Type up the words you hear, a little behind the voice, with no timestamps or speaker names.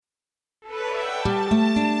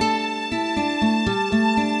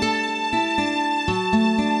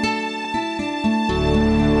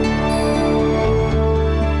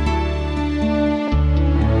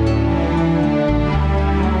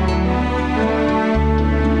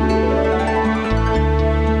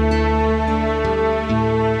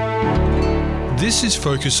This is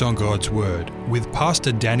Focus on God's Word with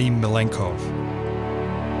Pastor Danny Milenkov.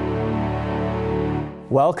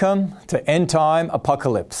 Welcome to End Time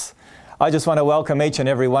Apocalypse. I just want to welcome each and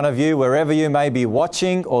every one of you, wherever you may be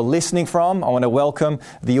watching or listening from. I want to welcome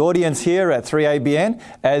the audience here at 3ABN,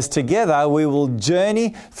 as together we will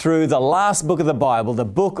journey through the last book of the Bible, the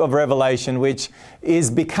book of Revelation, which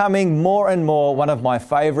is becoming more and more one of my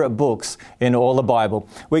favorite books in all the Bible.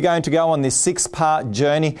 We're going to go on this 6-part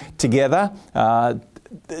journey together.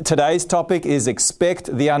 Today's topic is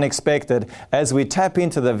Expect the Unexpected, as we tap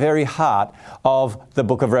into the very heart of the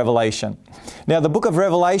book of Revelation. Now, the book of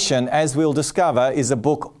Revelation, as we'll discover, is a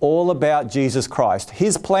book all about Jesus Christ,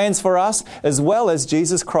 His plans for us, as well as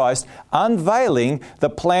Jesus Christ unveiling the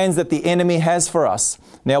plans that the enemy has for us.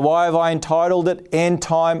 Now, why have I entitled it End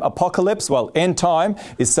Time Apocalypse? Well, end time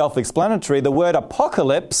is self-explanatory. The word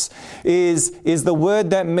apocalypse is the word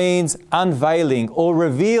that means unveiling or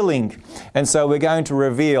revealing. And so we're going to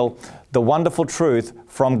reveal the wonderful truth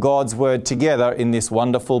from God's Word together in this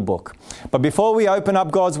wonderful book. But before we open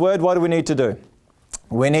up God's Word, what do we need to do?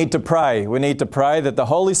 We need to pray. We need to pray that the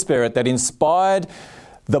Holy Spirit that inspired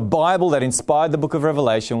the Bible, that inspired the book of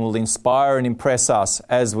Revelation, will inspire and impress us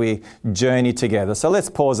as we journey together. So let's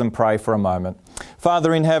pause and pray for a moment.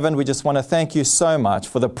 Father in heaven, we just want to thank you so much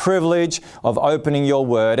for the privilege of opening your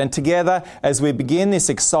word. And together, as we begin this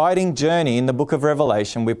exciting journey in the book of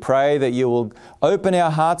Revelation, we pray that you will open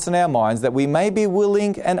our hearts and our minds, that we may be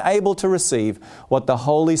willing and able to receive what the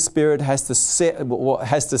Holy Spirit has to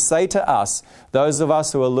say to us, those of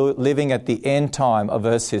us who are living at the end time of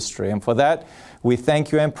Earth's history. And for that, we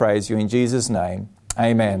thank you and praise you in Jesus' name.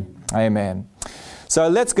 Amen. Amen. So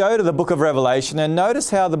let's go to the book of Revelation and notice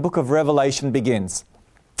how the book of Revelation begins.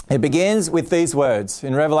 It begins with these words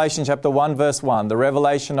in Revelation chapter 1 verse 1, the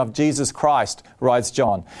revelation of Jesus Christ, writes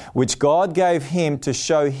John, which God gave him to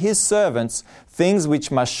show his servants things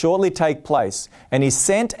which must shortly take place. And he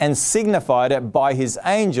sent and signified it by his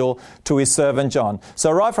angel to his servant John. So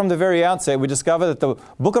right from the very outset, we discover that the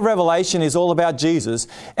book of Revelation is all about Jesus,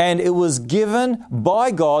 and it was given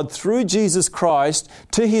by God through Jesus Christ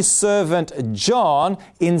to his servant John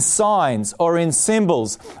in signs or in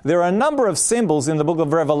symbols. There are a number of symbols in the book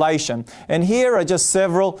of Revelation, and here are just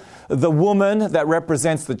several. The woman that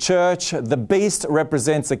represents the church, the beast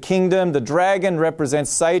represents a kingdom, the dragon represents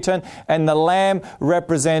Satan, and the lamb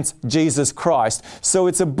represents Jesus Christ. So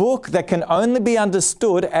it's a book that can only be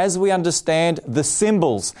understood as we understand the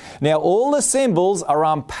symbols. Now, all the symbols are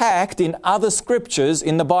unpacked in other scriptures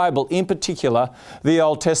in the Bible, in particular the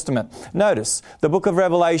Old Testament. Notice, the book of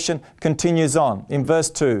Revelation continues on in verse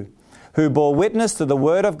 2. Who bore witness to the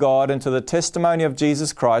word of God and to the testimony of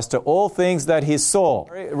Jesus Christ, to all things that he saw.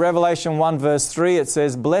 Revelation 1 verse 3, it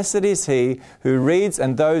says, Blessed is he who reads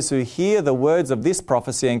and those who hear the words of this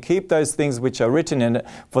prophecy and keep those things which are written in it,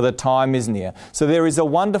 for the time is near. So there is a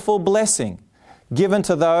wonderful blessing given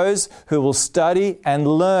to those who will study and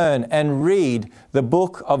learn and read the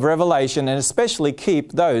book of Revelation, and especially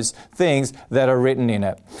keep those things that are written in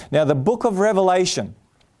it. Now, the book of Revelation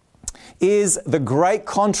is the great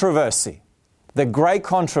controversy. The great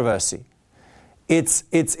controversy. It's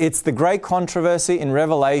the great controversy in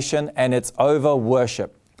Revelation, and it's over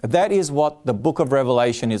worship. That is what the book of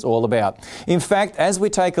Revelation is all about. In fact, as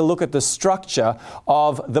we take a look at the structure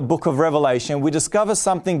of the book of Revelation, we discover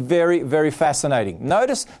something very, very fascinating.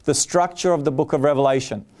 Notice the structure of the book of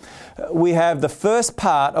Revelation. We have the first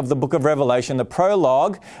part of the book of Revelation, the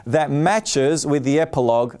prologue, that matches with the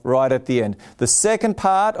epilogue right at the end. The second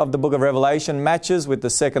part of the book of Revelation matches with the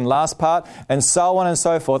second last part, and so on and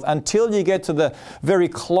so forth, until you get to the very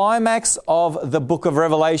climax of the book of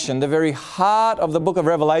Revelation. The very heart of the book of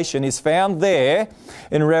Revelation is found there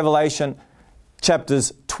in Revelation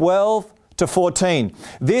chapters 12 to 14.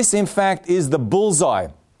 This, in fact, is the bullseye.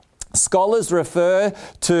 Scholars refer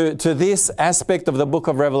to this aspect of the book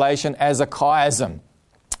of Revelation as a chiasm.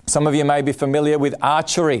 Some of you may be familiar with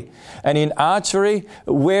archery. And in archery,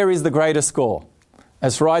 where is the greatest score?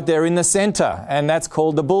 It's right there in the center, and that's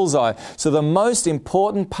called the bullseye. So the most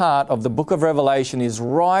important part of the book of Revelation is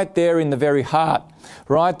right there in the very heart,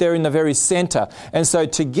 right there in the very center. And so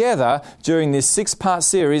together, during this 6-part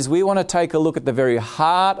series, we want to take a look at the very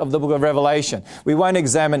heart of the book of Revelation. We won't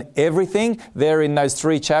examine everything there in those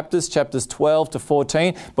 3 chapters, chapters 12 to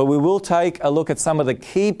 14, but we will take a look at some of the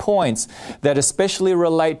key points that especially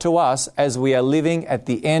relate to us as we are living at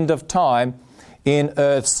the end of time in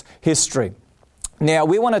Earth's history. Now,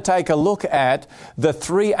 we want to take a look at the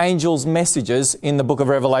 3 angels' messages in the book of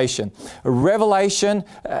Revelation. Revelation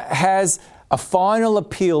has a final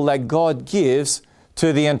appeal that God gives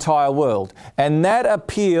to the entire world. And that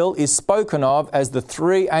appeal is spoken of as the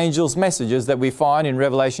three angels' messages that we find in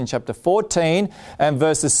Revelation chapter 14 and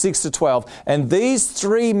verses 6 to 12. And these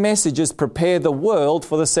three messages prepare the world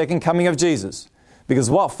for the second coming of Jesus. Because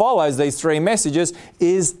what follows these three messages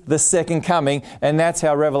is the second coming, and that's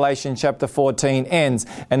how Revelation chapter 14 ends,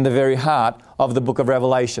 and the very heart of the book of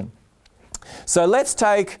Revelation. So let's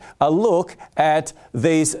take a look at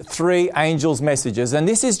these three angels' messages, and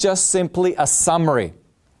this is just simply a summary.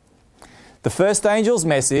 The first angel's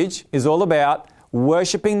message is all about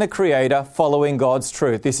worshipping the Creator, following God's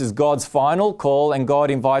truth. This is God's final call, and God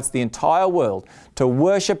invites the entire world to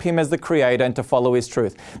worship Him as the Creator and to follow His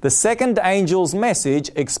truth. The second angel's message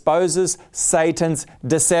exposes Satan's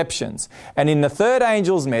deceptions. And in the third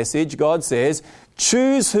angel's message, God says,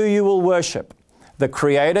 choose who you will worship, the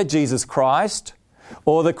Creator, Jesus Christ,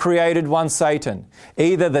 or the created one, Satan,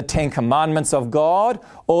 either the Ten Commandments of God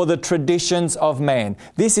or the traditions of man.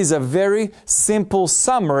 This is a very simple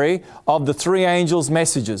summary of the three angels'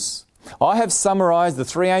 messages. I have summarized the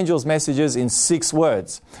three angels' messages in 6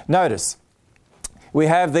 words. Notice, we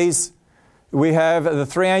have the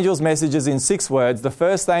three angels' messages in 6 words. The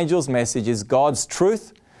first angel's message is God's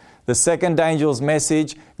truth. The second angel's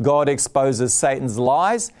message, God exposes Satan's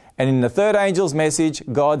lies. And in the third angel's message,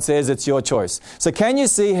 God says it's your choice. So can you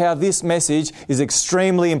see how this message is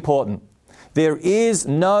extremely important? There is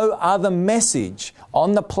no other message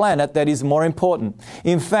on the planet that is more important.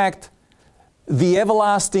 In fact, the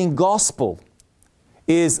everlasting gospel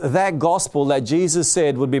is that gospel that Jesus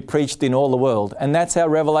said would be preached in all the world. And that's how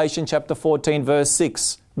Revelation chapter 14 verse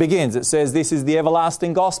 6 begins. It says this is the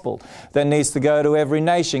everlasting gospel that needs to go to every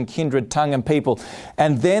nation, kindred, tongue and people.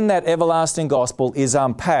 And then that everlasting gospel is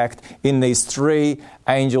unpacked in these three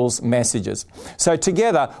angels' messages. So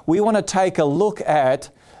together we want to take a look at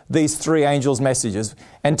these three angels' messages.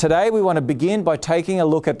 And today we want to begin by taking a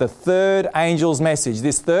look at the third angel's message.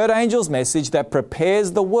 This third angel's message that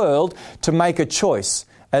prepares the world to make a choice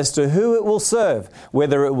as to who it will serve,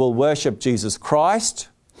 whether it will worship Jesus Christ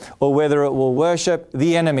or whether it will worship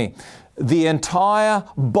the enemy. The entire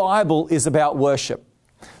Bible is about worship.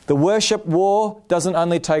 The worship war doesn't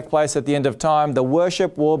only take place at the end of time. The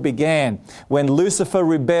worship war began when Lucifer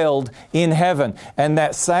rebelled in heaven. And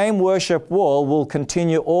that same worship war will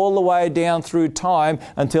continue all the way down through time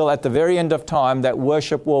until at the very end of time that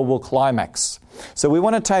worship war will climax. So we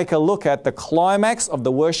want to take a look at the climax of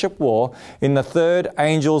the worship war in the third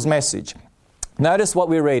angel's message. Notice what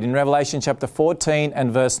we read in Revelation chapter 14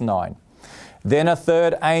 and verse 9. Then a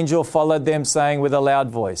third angel followed them, saying with a loud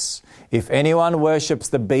voice, if anyone worships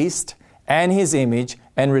the beast and his image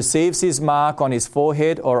and receives his mark on his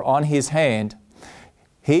forehead or on his hand,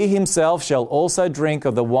 he himself shall also drink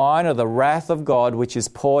of the wine of the wrath of God, which is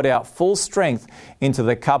poured out full strength into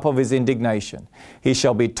the cup of his indignation. He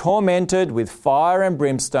shall be tormented with fire and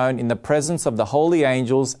brimstone in the presence of the holy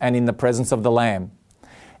angels and in the presence of the Lamb.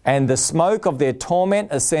 And the smoke of their torment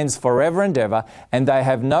ascends forever and ever, and they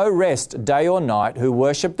have no rest day or night who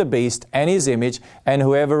worship the beast and his image, and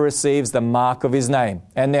whoever receives the mark of his name.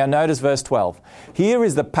 And now notice verse 12. Here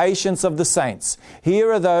is the patience of the saints.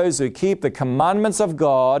 Here are those who keep the commandments of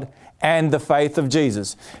God and the faith of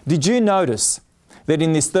Jesus. Did you notice that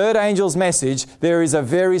in this third angel's message, there is a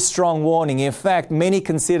very strong warning? In fact, many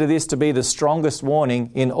consider this to be the strongest warning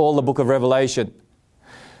in all the book of Revelation.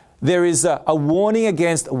 There is a warning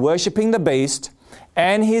against worshipping the beast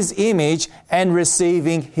and his image and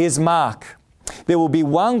receiving his mark. There will be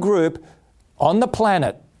one group on the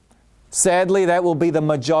planet, sadly that will be the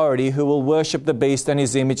majority, who will worship the beast and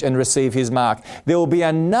his image and receive his mark. There will be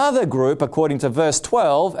another group, according to verse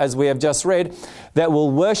 12, as we have just read, that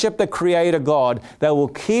will worship the Creator God. They will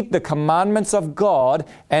keep the commandments of God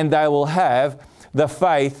and they will have the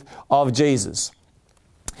faith of Jesus.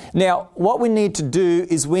 Now, what we need to do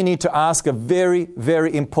is we need to ask a very,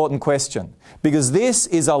 very important question, because this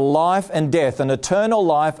is a life and death, an eternal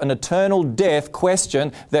life and eternal death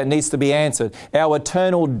question that needs to be answered. Our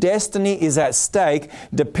eternal destiny is at stake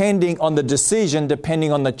depending on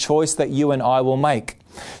the choice that you and I will make.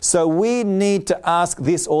 So we need to ask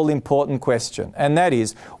this all-important question, and that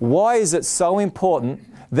is, why is it so important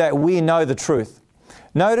that we know the truth?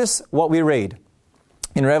 Notice what we read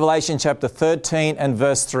in Revelation chapter 13 and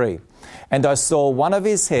verse 3. And I saw one of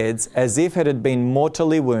his heads as if it had been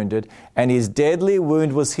mortally wounded, and his deadly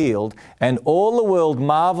wound was healed, and all the world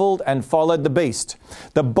marveled and followed the beast.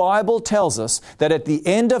 The Bible tells us that at the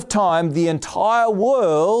end of time, the entire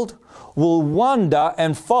world will wonder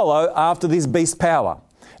and follow after this beast power.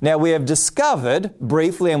 Now, we have discovered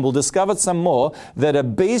briefly, and we'll discover some more, that a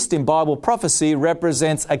beast in Bible prophecy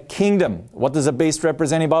represents a kingdom. What does a beast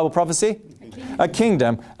represent in Bible prophecy? A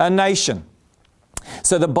kingdom, a nation.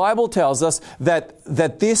 So the Bible tells us that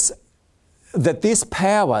this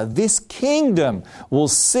power, this kingdom will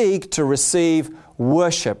seek to receive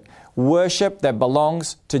worship that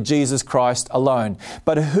belongs to Jesus Christ alone.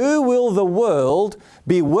 But who will the world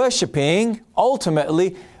be worshipping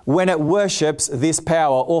ultimately when it worships this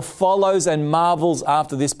power or follows and marvels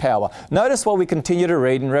after this power? Notice what we continue to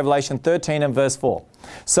read in Revelation 13 and verse 4.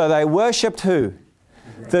 So they worshipped who?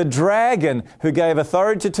 The dragon, who gave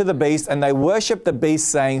authority to the beast, and they worshipped the beast,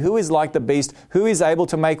 saying, who is like the beast? Who is able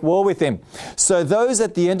to make war with him? So those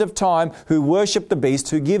at the end of time who worship the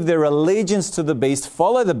beast, who give their allegiance to the beast,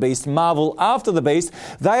 follow the beast, marvel after the beast,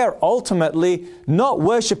 they are ultimately not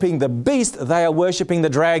worshipping the beast, they are worshipping the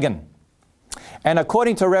dragon. And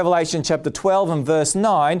according to Revelation chapter 12 and verse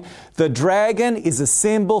 9, the dragon is a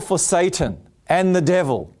symbol for Satan and the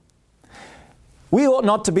devil. We ought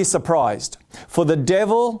not to be surprised, for the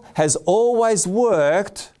devil has always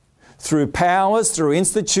worked through powers, through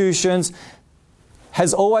institutions,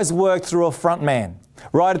 has always worked through a front man.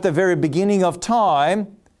 Right at the very beginning of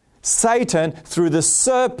time, Satan, through the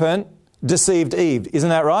serpent, deceived Eve. Isn't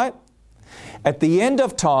that right? At the end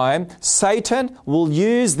of time, Satan will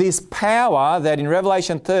use this power that in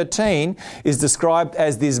Revelation 13 is described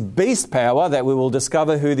as this beast power, that we will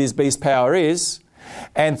discover who this beast power is.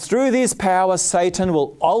 And through this power, Satan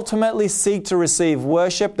will ultimately seek to receive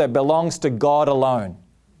worship that belongs to God alone.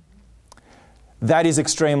 That is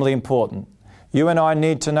extremely important. You and I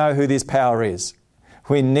need to know who this power is.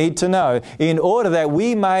 We need to know in order that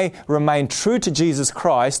we may remain true to Jesus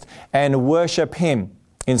Christ and worship Him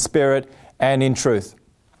in spirit and in truth.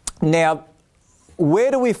 Now,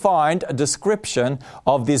 where do we find a description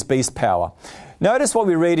of this beast power? Notice what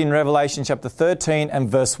we read in Revelation chapter 13 and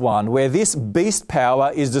verse 1, where this beast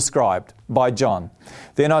power is described by John.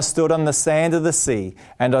 Then I stood on the sand of the sea,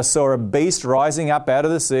 and I saw a beast rising up out of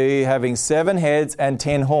the sea, having 7 heads and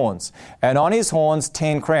 10 horns, and on his horns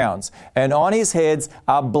 10 crowns, and on his heads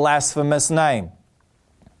a blasphemous name.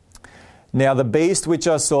 Now the beast which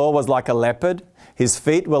I saw was like a leopard. His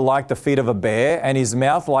feet were like the feet of a bear, and his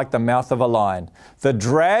mouth like the mouth of a lion. The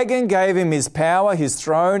dragon gave him his power, his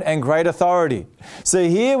throne, and great authority. So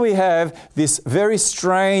here we have this very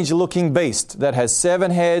strange looking beast that has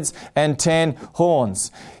 7 heads and 10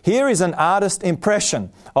 horns. Here is an artist's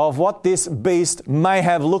impression of what this beast may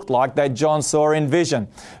have looked like that John saw in vision,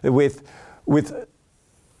 with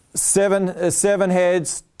 7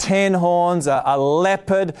 heads, 10 horns, a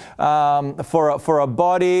leopard for a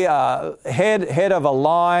body, head of a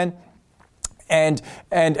lion,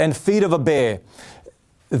 and feet of a bear.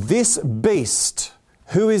 This beast,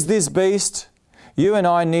 who is this beast? You and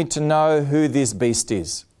I need to know who this beast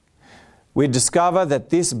is. We discover that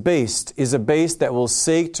this beast is a beast that will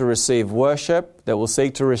seek to receive worship, that will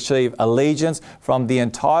seek to receive allegiance from the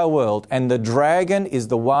entire world. And the dragon is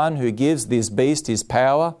the one who gives this beast his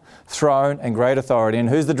power, throne, and great authority. And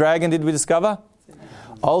who's the dragon, did we discover?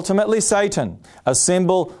 Ultimately Satan, a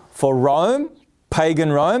symbol for Rome,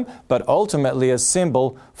 pagan Rome, but ultimately a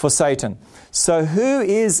symbol for Satan. So who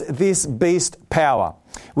is this beast power?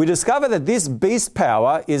 We discover that this beast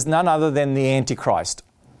power is none other than the Antichrist.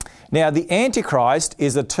 Now, the Antichrist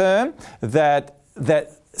is a term that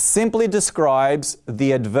simply describes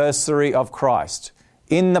the adversary of Christ.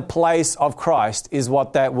 In the place of Christ is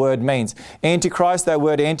what that word means. Antichrist, that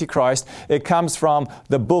word Antichrist, it comes from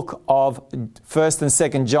the book of 1st and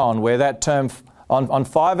 2nd John, where that term on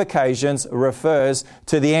 5 occasions refers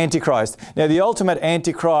to the Antichrist. Now, the ultimate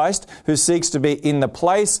Antichrist who seeks to be in the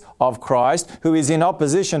place of Christ, who is in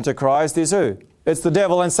opposition to Christ, is who? It's the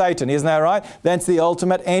devil and Satan, isn't that right? That's the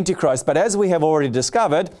ultimate Antichrist. But as we have already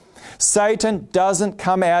discovered, Satan doesn't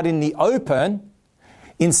come out in the open.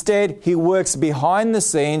 Instead, he works behind the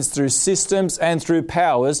scenes through systems and through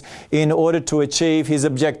powers in order to achieve his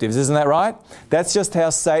objectives. Isn't that right? That's just how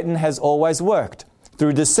Satan has always worked,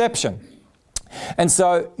 through deception. And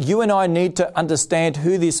so you and I need to understand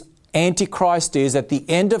who this Antichrist is at the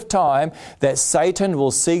end of time that Satan will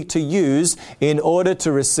seek to use in order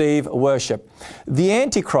to receive worship. The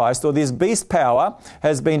Antichrist, or this beast power,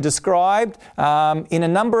 has been described in a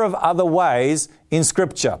number of other ways in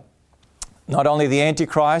Scripture. Not only the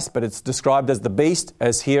Antichrist, but it's described as the beast,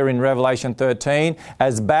 as here in Revelation 13,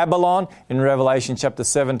 as Babylon in Revelation chapter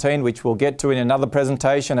 17, which we'll get to in another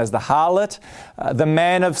presentation, as the harlot, the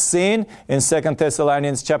man of sin in 2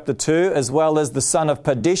 Thessalonians chapter 2, as well as the son of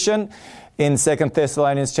perdition in 2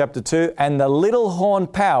 Thessalonians chapter 2, and the little horn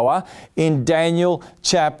power in Daniel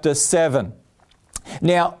chapter 7.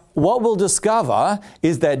 Now, what we'll discover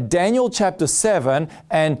is that Daniel chapter 7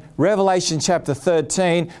 and Revelation chapter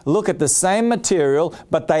 13 look at the same material,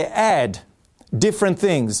 but they add different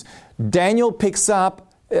things. Daniel picks up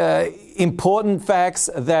important facts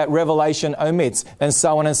that Revelation omits, and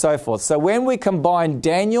so on and so forth. So when we combine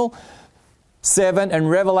Daniel 7 and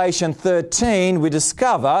Revelation 13, we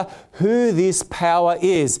discover who this power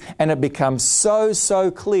is, and it becomes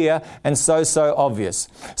so clear and so obvious.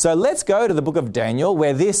 So let's go to the book of Daniel,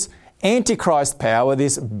 where this Antichrist power,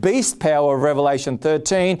 this beast power of Revelation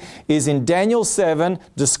 13, is in Daniel 7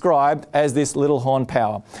 described as this little horn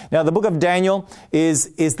power. Now, the book of Daniel is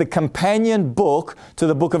the companion book to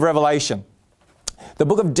the book of Revelation. The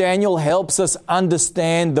book of Daniel helps us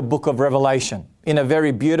understand the book of Revelation in a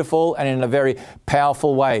very beautiful and in a very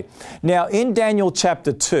powerful way. Now, in Daniel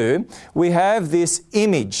chapter 2, we have this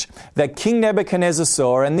image that King Nebuchadnezzar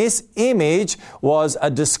saw, and this image was a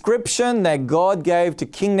description that God gave to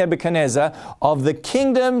King Nebuchadnezzar of the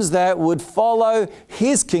kingdoms that would follow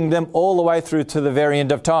his kingdom all the way through to the very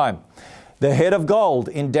end of time. The head of gold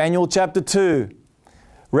in Daniel chapter 2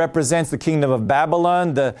 represents the kingdom of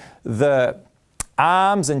Babylon. The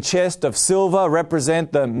arms and chest of silver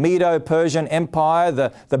represent the Medo-Persian Empire.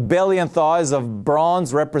 The belly and thighs of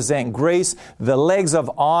bronze represent Greece. The legs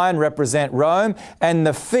of iron represent Rome. And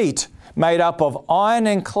the feet, made up of iron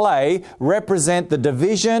and clay, represent the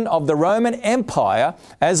division of the Roman Empire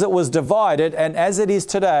as it was divided and as it is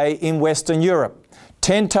today in Western Europe.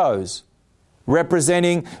 10 toes,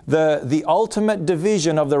 representing the ultimate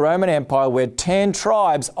division of the Roman Empire, where 10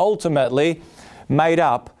 tribes ultimately made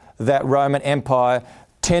up that Roman Empire,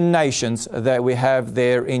 10 nations that we have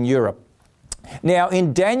there in Europe. Now,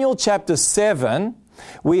 in Daniel chapter 7,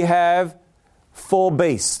 we have 4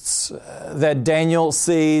 beasts that Daniel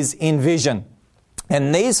sees in vision.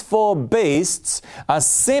 And these 4 beasts are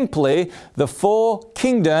simply the 4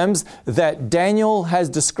 kingdoms that Daniel has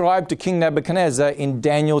described to King Nebuchadnezzar in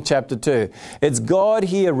Daniel chapter 2. It's God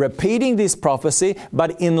here repeating this prophecy,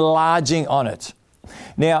 but enlarging on it.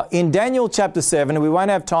 Now, in Daniel chapter 7, we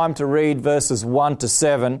won't have time to read verses 1 to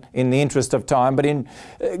 7 in the interest of time, but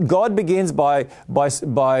God begins by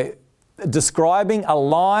describing a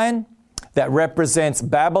lion that represents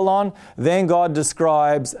Babylon. Then God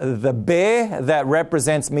describes the bear that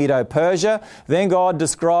represents Medo-Persia. Then God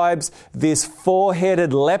describes this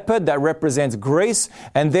 4-headed leopard that represents Greece.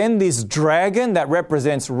 And then this dragon that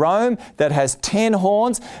represents Rome that has 10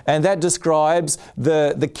 horns. And that describes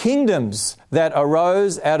the kingdoms that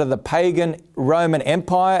arose out of the pagan Roman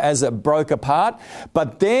Empire as it broke apart.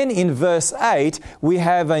 But then in verse 8, we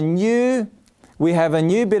have a new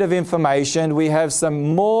bit of information. We have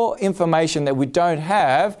some more information that we don't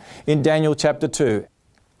have in Daniel chapter 2.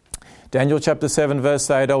 Daniel chapter 7 verse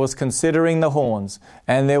 8, I was considering the horns,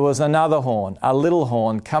 and there was another horn, a little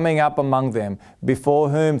horn, coming up among them, before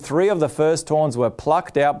whom 3 of the first horns were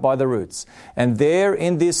plucked out by the roots. And there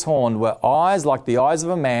in this horn were eyes like the eyes of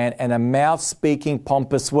a man, and a mouth speaking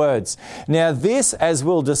pompous words. Now this, as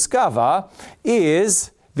we'll discover,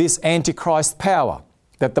 is this Antichrist power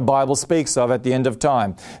that the Bible speaks of at the end of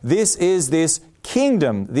time. This is this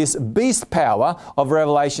kingdom, this beast power of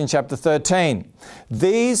Revelation chapter 13.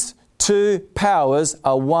 These 2 powers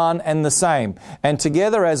are one and the same. And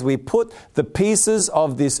together, as we put the pieces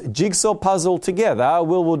of this jigsaw puzzle together,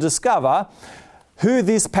 we will discover who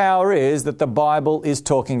this power is that the Bible is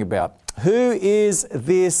talking about. Who is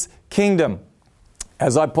this kingdom?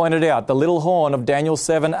 As I pointed out, the little horn of Daniel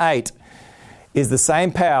 7:8 is the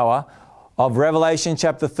same power of Revelation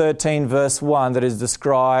chapter 13 verse 1 that is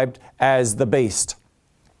described as the beast.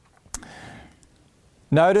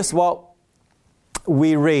 Notice what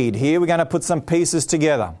we read here. We're going to put some pieces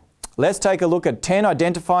together. Let's take a look at 10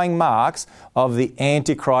 identifying marks of the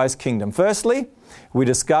Antichrist kingdom. Firstly, we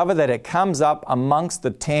discover that it comes up amongst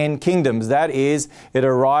the 10 kingdoms. That is, it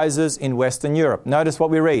arises in Western Europe. Notice what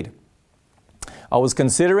we read. I was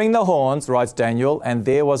considering the horns, writes Daniel, and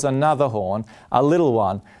there was another horn, a little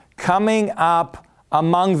one, coming up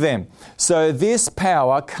among them. So this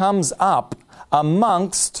power comes up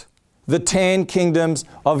amongst the 10 kingdoms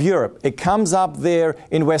of Europe. It comes up there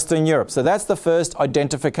in Western Europe. So that's the first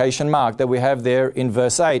identification mark that we have there in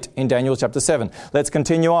verse 8 in Daniel chapter 7. Let's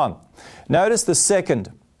continue on. Notice the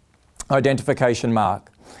second identification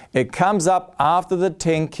mark. It comes up after the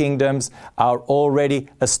 10 kingdoms are already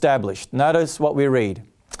established. Notice what we read.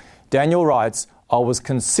 Daniel writes, I was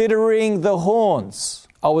considering the horns.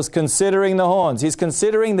 I was considering the horns. He's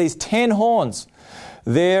considering these 10 horns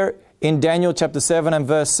there in Daniel chapter 7 and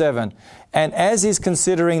verse 7. And as he's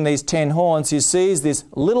considering these 10 horns, he sees this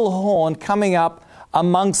little horn coming up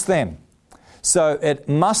amongst them. So it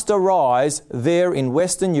must arise there in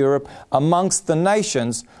Western Europe amongst the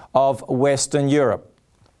nations of Western Europe.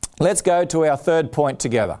 Let's go to our third point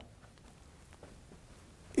together.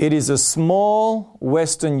 It is a small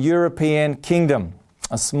Western European kingdom.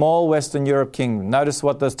 A small Western Europe kingdom. Notice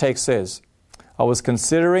what the text says. I was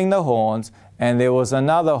considering the horns, and there was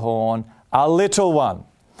another horn, a little one.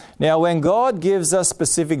 Now, when God gives us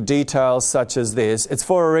specific details such as this, it's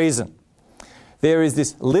for a reason. There is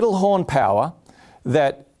this little horn power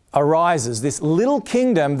that arises, this little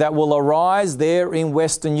kingdom that will arise there in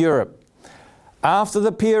Western Europe. After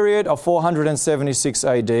the period of 476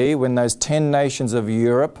 AD, when those 10 nations of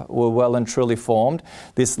Europe were well and truly formed,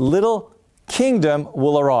 this little kingdom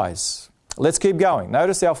will arise. Let's keep going.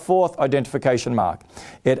 Notice our fourth identification mark.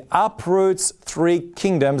 It uproots 3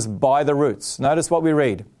 kingdoms by the roots. Notice what we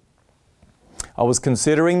read. I was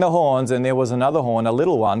considering the horns, and there was another horn, a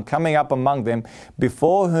little one, coming up among them,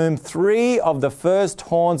 before whom 3 of the first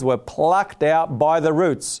horns were plucked out by the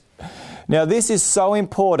roots. Now, this is so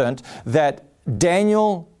important that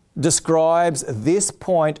Daniel describes this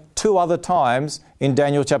point 2 other times in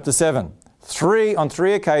Daniel chapter 7. On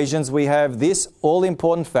 3 occasions we have this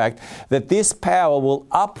all-important fact that this power will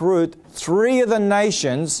uproot 3 of the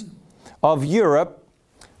nations of Europe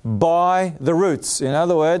by the roots. In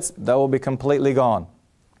other words, they will be completely gone.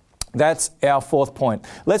 That's our 4th point.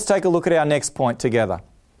 Let's take a look at our next point together.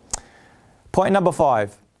 Point number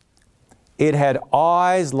 5. It had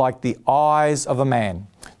eyes like the eyes of a man.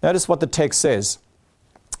 Notice what the text says.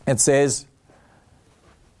 It says,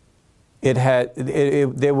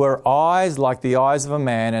 there were eyes like the eyes of a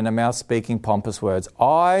man and a mouth speaking pompous words.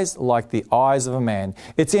 Eyes like the eyes of a man.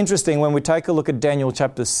 It's interesting when we take a look at Daniel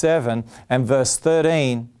chapter 7 and verse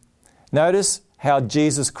 13. Notice how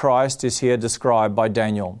Jesus Christ is here described by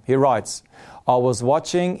Daniel. He writes, I was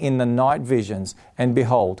watching in the night visions, and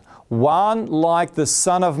behold, one like the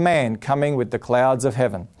Son of Man coming with the clouds of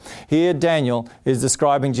heaven. Here Daniel is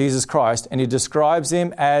describing Jesus Christ, and he describes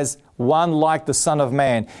him as one like the Son of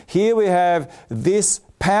Man. Here we have this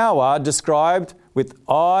power described with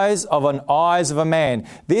eyes of a man.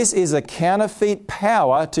 This is a counterfeit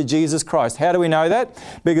power to Jesus Christ. How do we know that?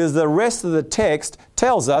 Because the rest of the text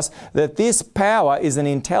tells us that this power is an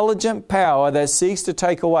intelligent power that seeks to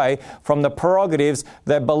take away from the prerogatives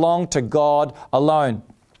that belong to God alone.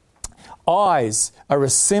 Eyes are a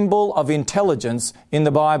symbol of intelligence in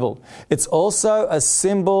the Bible. It's also a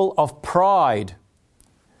symbol of pride.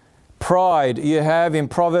 Pride. You have in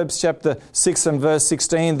Proverbs chapter 6 and verse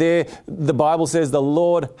 16 there, the Bible says the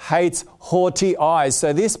Lord hates haughty eyes.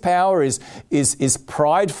 So this power is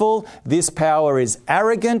prideful, this power is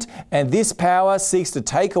arrogant, and this power seeks to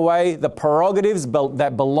take away the prerogatives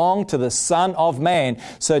that belong to the Son of Man.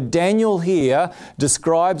 So Daniel here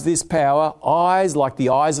describes this power, eyes like the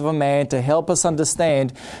eyes of a man, to help us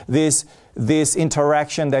understand this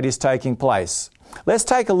interaction that is taking place. Let's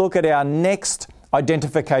take a look at our next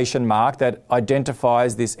identification mark that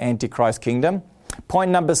identifies this Antichrist kingdom.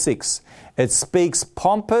 Point number 6. It speaks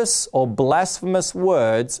pompous or blasphemous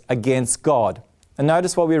words against God. And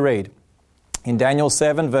notice what we read. In Daniel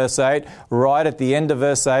 7 verse 8, right at the end of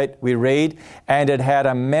verse 8, we read, and it had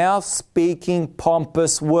a mouth speaking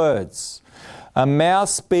pompous words. A mouth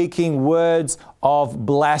speaking words of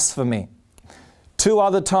blasphemy. 2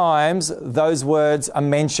 other times those words are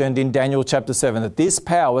mentioned in Daniel chapter 7, that this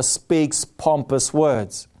power speaks pompous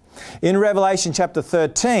words. In Revelation chapter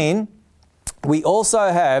 13, we also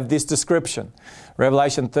have this description.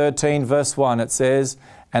 Revelation 13 verse 1, it says,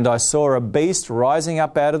 and I saw a beast rising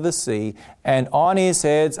up out of the sea, and on his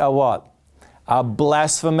heads a what? A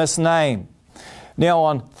blasphemous name. Now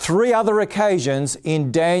on 3 other occasions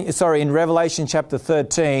in Revelation chapter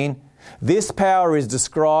 13, this power is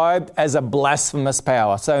described as a blasphemous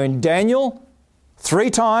power. So in Daniel,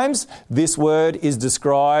 3 times this word is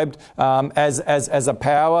described as a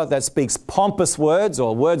power that speaks pompous words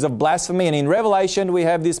or words of blasphemy. And in Revelation, we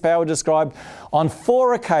have this power described on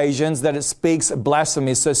 4 occasions that it speaks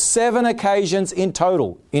blasphemy. So 7 occasions in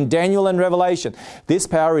total in Daniel and Revelation. This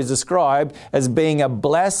power is described as being a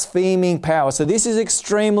blaspheming power. So this is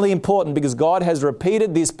extremely important because God has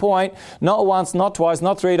repeated this point not once, not twice,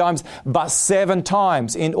 not 3 times, but 7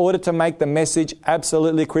 times in order to make the message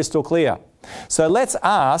absolutely crystal clear. So let's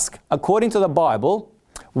ask, according to the Bible,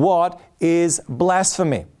 what is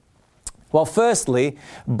blasphemy? Well, firstly,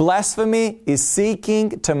 blasphemy is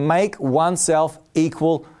seeking to make oneself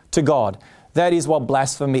equal to God. That is what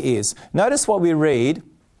blasphemy is. Notice what we read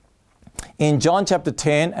in John chapter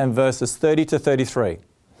 10 and verses 30 to 33.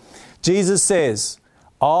 Jesus says,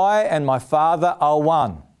 I and my Father are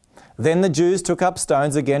one. Then the Jews took up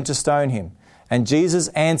stones again to stone him. And Jesus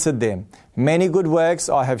answered them, many good works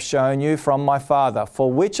I have shown you from my Father. For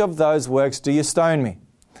which of those works do you stone me?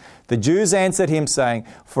 The Jews answered him, saying,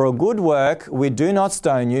 for a good work we do not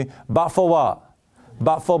stone you, but for what?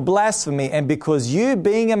 but for blasphemy, and because you,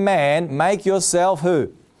 being a man, make yourself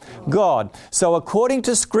who? God. So according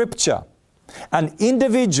to Scripture, an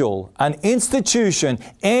individual, an institution,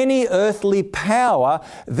 any earthly power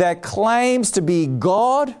that claims to be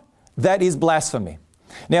God, that is blasphemy.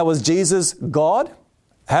 Now, was Jesus God?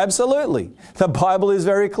 Absolutely. The Bible is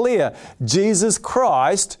very clear. Jesus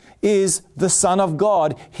Christ is the Son of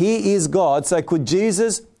God. He is God. So could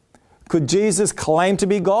Jesus claim to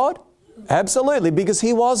be God? Absolutely, because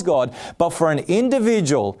He was God. But for an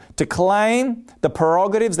individual to claim the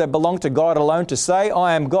prerogatives that belong to God alone, to say,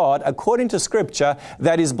 I am God, according to Scripture,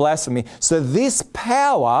 that is blasphemy. So this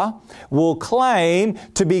power will claim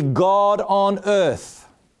to be God on earth.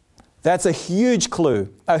 That's a huge clue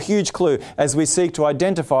as we seek to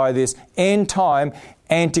identify this end-time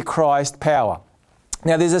Antichrist power.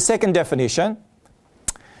 Now, there's a second definition.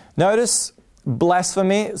 Notice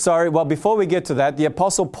blasphemy. Before we get to that, the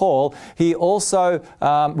Apostle Paul, he also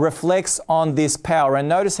reflects on this power, and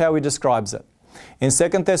notice how he describes it. In 2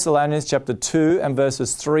 Thessalonians chapter 2 and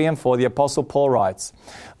verses 3 and 4, the Apostle Paul writes,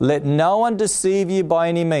 "Let no one deceive you by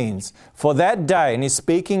any means, for that day," and he's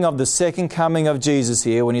speaking of the second coming of Jesus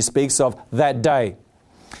here when he speaks of that day,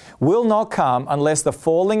 "will not come unless the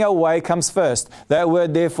falling away comes first." That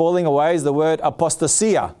word there, falling away, is the word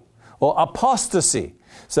apostasia or apostasy.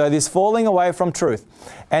 So this falling away from truth.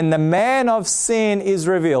 "And the man of sin is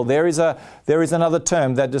revealed." There is another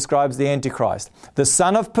term that describes the Antichrist. "The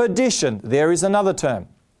son of perdition," there is another term,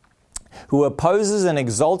 "who opposes and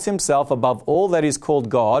exalts himself above all that is called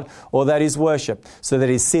God or that is worshipped, so that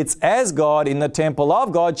he sits as God in the temple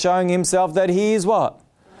of God, showing himself that he is what?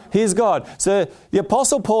 He is God." So the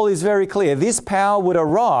Apostle Paul is very clear. This power would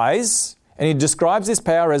arise, and he describes this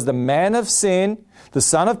power as the man of sin, the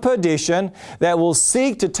son of perdition, that will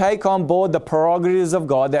seek to take on board the prerogatives of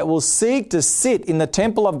God, that will seek to sit in the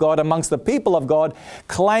temple of God amongst the people of God,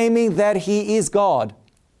 claiming that he is God.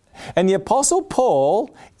 And the Apostle Paul,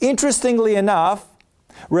 interestingly enough,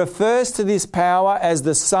 refers to this power as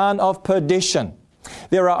the son of perdition.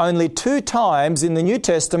 There are only 2 times in the New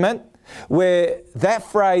Testament where that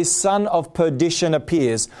phrase son of perdition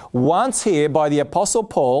appears. Once here by the Apostle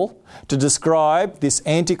Paul to describe this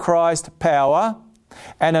Antichrist power,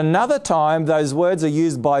 and another time those words are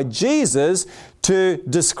used by Jesus to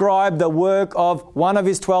describe the work of one of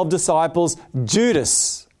his 12 disciples,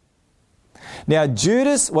 Judas. Now,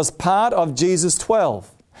 Judas was part of Jesus' 12.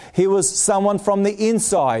 He was someone from the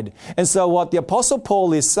inside. And so what the Apostle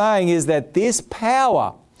Paul is saying is that this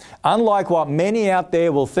power, unlike what many out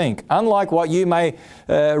there will think, unlike what you may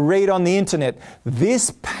read on the internet,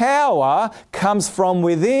 this power comes from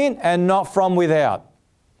within and not from without.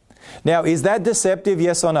 Now, is that deceptive,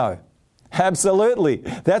 yes or no? Absolutely.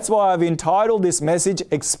 That's why I've entitled this message,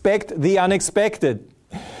 Expect the Unexpected.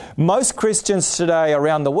 Most Christians today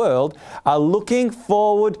around the world are looking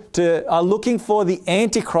for the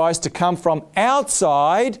Antichrist to come from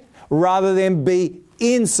outside rather than be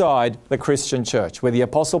inside the Christian church, where the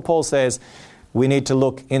Apostle Paul says we need to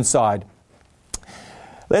look inside.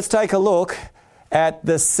 Let's take a look at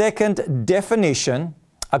the second definition,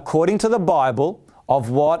 according to the Bible, of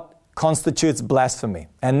what constitutes blasphemy,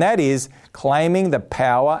 and that is claiming the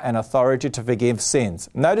power and authority to forgive sins.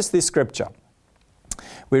 Notice this scripture.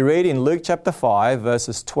 We read in Luke chapter 5,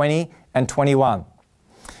 verses 20 and 21.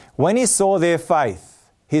 "When he saw their faith,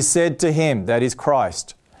 he said to him," that is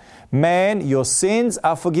Christ, "Man, your sins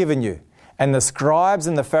are forgiven you." And the scribes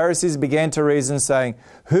and the Pharisees began to reason, saying,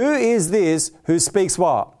 "Who is this who speaks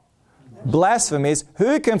what? Blasphemies.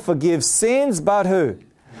 Who can forgive sins but who?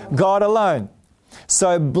 God alone."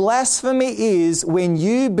 So blasphemy is when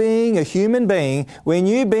you, being a human being, when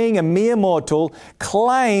you, being a mere mortal,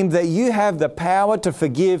 claim that you have the power to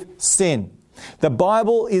forgive sin. The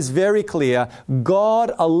Bible is very clear.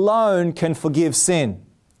 God alone can forgive sin.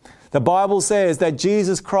 The Bible says that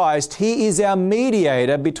Jesus Christ, He is our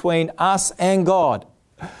mediator between us and God.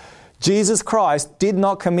 Jesus Christ did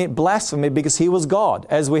not commit blasphemy because He was God,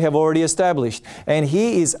 as we have already established, and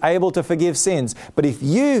He is able to forgive sins. But if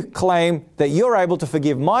you claim that you're able to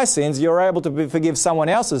forgive my sins, you're able to forgive someone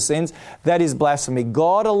else's sins, that is blasphemy.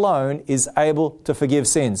 God alone is able to forgive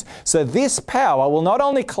sins. So this power will not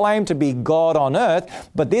only claim to be God on earth,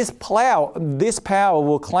 but this power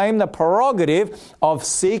will claim the prerogative of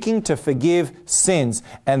seeking to forgive sins.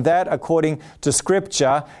 And that, according to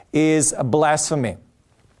Scripture, is blasphemy.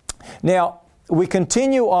 Now, we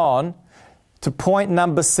continue on to point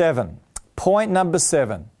number 7. Point number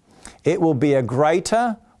 7. It will be a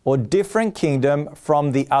greater or different kingdom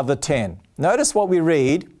from the other 10. Notice what we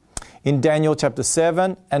read in Daniel chapter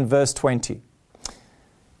 7 and verse 20.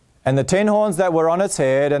 And the 10 horns that were on its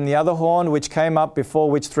head, and the other horn which came up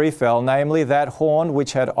before which 3 fell, namely that horn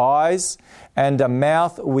which had eyes and a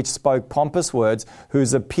mouth which spoke pompous words,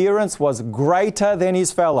 whose appearance was greater than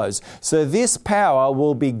his fellows. So this power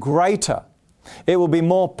will be greater. It will be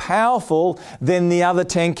more powerful than the other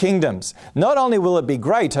 10 kingdoms. Not only will it be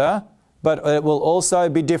greater, but it will also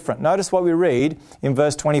be different. Notice what we read in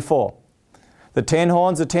verse 24. The 10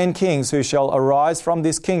 horns are 10 kings who shall arise from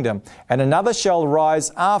this kingdom, and another shall rise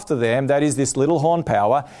after them, that is this little horn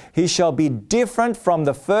power. He shall be different from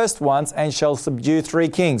the first ones and shall subdue 3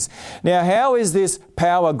 kings. Now, how is this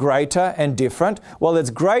power greater and different? Well, it's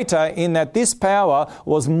greater in that this power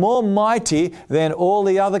was more mighty than all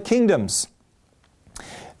the other kingdoms.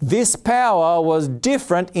 This power was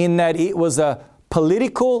different in that it was a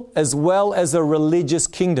political as well as a religious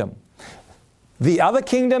kingdom. The other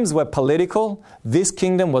kingdoms were political. This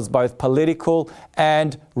kingdom was both political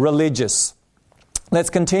and religious. Let's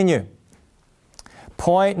continue.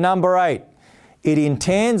 Point number 8. It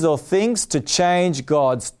intends or thinks to change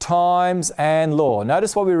God's times and law.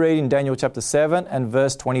 Notice what we read in Daniel chapter 7 and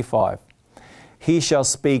verse 25. He shall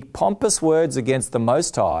speak pompous words against the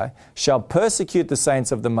Most High, shall persecute the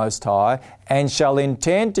saints of the Most High, and shall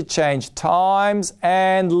intend to change times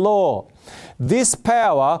and law. This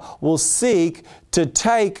power will seek to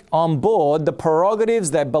take on board the prerogatives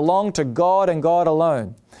that belong to God and God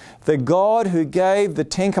alone. The God who gave the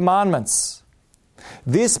 10 Commandments.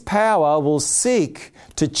 This power will seek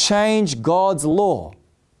to change God's law.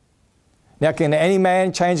 Now, can any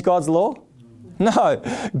man change God's law? No.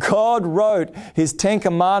 God wrote His 10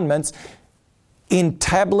 Commandments in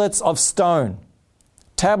tablets of stone.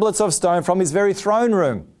 Tablets of stone from His very throne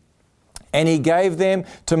room. And He gave them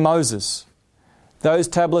to Moses. Those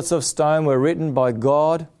tablets of stone were written by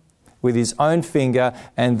God with His own finger,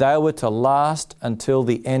 and they were to last until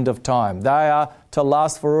the end of time. They are to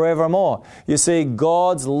last forevermore. You see,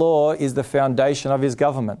 God's law is the foundation of His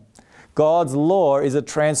government. God's law is a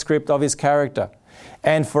transcript of His character.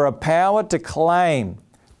 And for a power to claim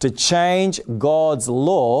to change God's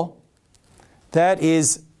law, that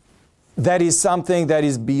is something that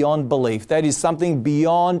is beyond belief. That is something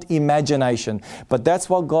beyond imagination. But that's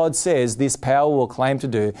what God says this power will claim to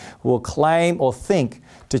do. Will claim or think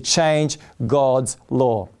to change God's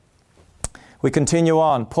law. We continue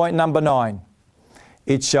on. Point number 9.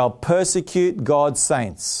 It shall persecute God's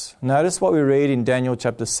saints. Notice what we read in Daniel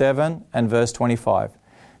chapter 7 and verse 25.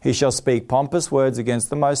 He shall speak pompous words against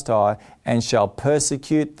the Most High and shall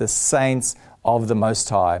persecute the saints of the Most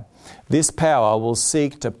High. This power will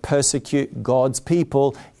seek to persecute God's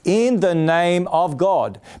people in the name of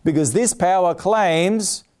God, because this power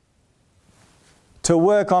claims to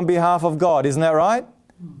work on behalf of God. Isn't that right?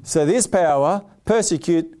 So this power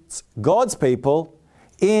persecutes God's people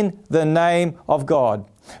in the name of God.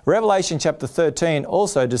 Revelation chapter 13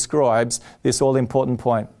 also describes this all-important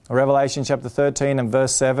point. Revelation chapter 13 and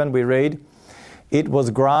verse 7 we read, it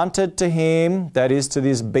was granted to him, that is to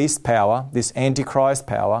this beast power, this Antichrist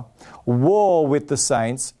power, war with the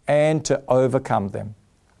saints and to overcome them.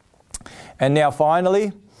 And now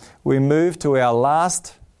finally, we move to our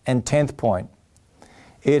last and 10th point.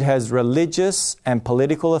 It has religious and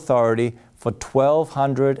political authority for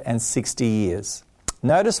 1260 years.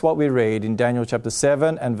 Notice what we read in Daniel chapter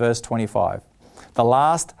 7 and verse 25. The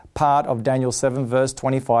last part of Daniel 7 verse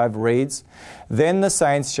 25 reads, then the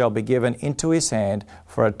saints shall be given into his hand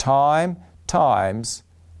for a time, times,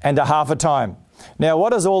 and a half a time. Now what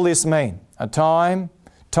does all this mean? A time,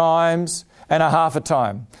 times, and a half a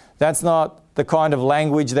time. That's not the kind of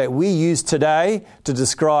language that we use today to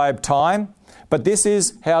describe time, but this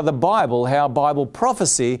is how Bible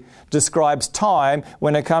prophecy describes time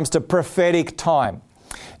when it comes to prophetic time.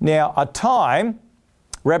 Now, a time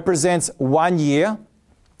represents 1 year,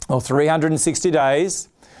 or 360 days.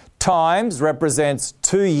 Times represents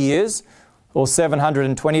 2 years, or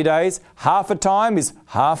 720 days. Half a time is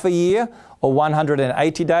half a year, or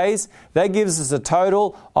 180 days. That gives us a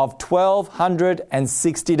total of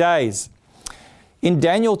 1260 days. In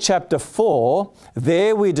Daniel chapter 4,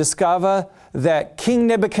 there we discover that King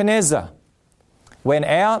Nebuchadnezzar went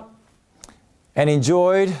out and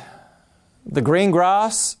enjoyed the green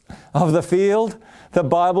grass of the field, the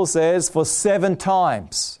Bible says, for 7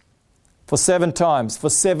 times. For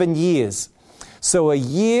 7 years. So a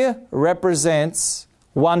year represents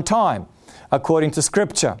 1 time, according to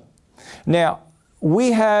Scripture. Now,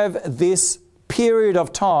 we have this period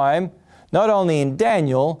of time, not only in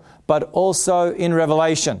Daniel, but also in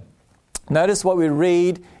Revelation. Notice what we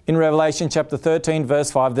read in Revelation chapter 13, verse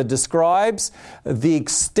 5, that describes the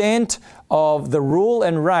extent of the rule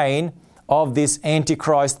and reign of this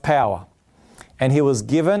Antichrist power. And he was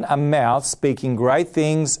given a mouth speaking great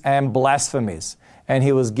things and blasphemies. And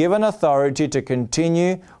he was given authority to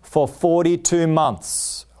continue for 42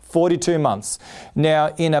 months. 42 months.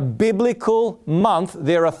 Now, in a biblical month,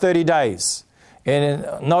 there are 30 days. And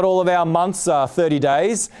not all of our months are 30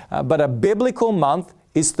 days, but a biblical month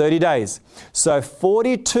is 30 days. So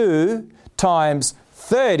 42 times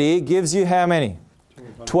 30 gives you how many?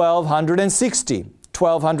 1,260.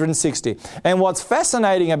 1,260. And what's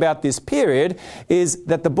fascinating about this period is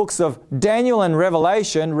that the books of Daniel and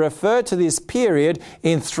Revelation refer to this period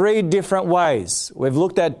in 3 different ways. We've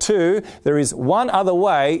looked at 2. There is one other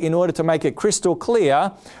way in order to make it crystal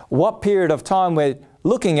clear what period of time we're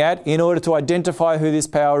looking at in order to identify who this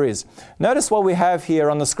power is. Notice what we have here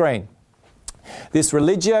on the screen. This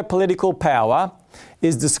religio-political power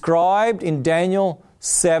is described in Daniel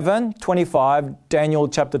 7:25, Daniel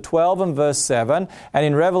chapter 12 and verse 7, and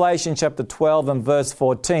in Revelation chapter 12 and verse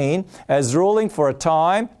 14 as ruling for a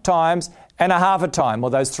time, times, and a half a time, or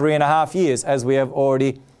those 3.5 years, as we have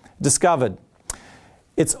already discovered.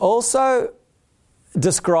 It's also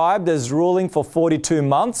described as ruling for 42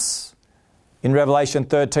 months in Revelation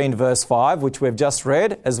 13 verse 5, which we've just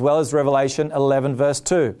read, as well as Revelation 11 verse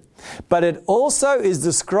 2. But it also is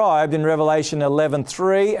described in Revelation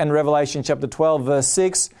 11:3 and Revelation chapter 12 verse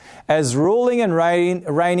 6 as ruling and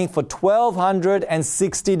reigning for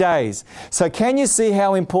 1,260 days. So can you see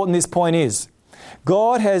how important this point is?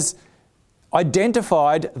 God has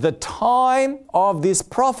identified the time of this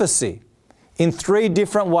prophecy in 3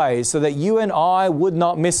 different ways so that you and I would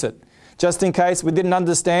not miss it. Just in case we didn't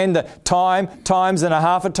understand the time, times and a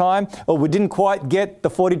half a time, or we didn't quite get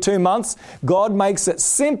the 42 months, God makes it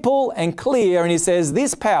simple and clear, and He says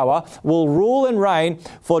this power will rule and reign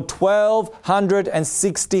for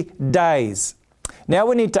 1,260 days. Now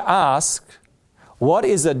we need to ask, what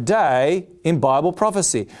is a day in Bible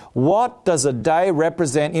prophecy? What does a day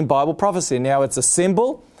represent in Bible prophecy? Now it's a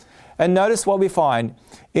symbol, and notice what we find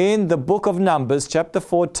in the book of Numbers, chapter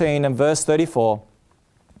 14 and verse 34.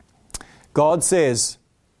 God says,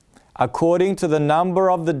 according to the number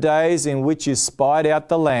of the days in which you spied out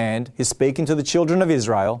the land, He's speaking to the children of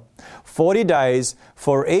Israel, 40 days,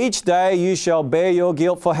 for each day you shall bear your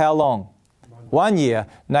guilt for how long? 1 year,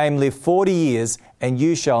 namely 40 years, and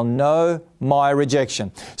you shall know my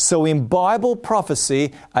rejection. So in Bible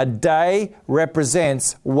prophecy, a day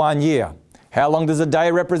represents 1 year. How long does a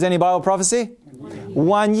day represent in Bible prophecy?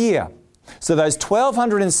 1 year. So those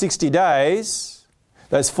 1,260 days,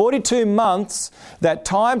 those 42 months, that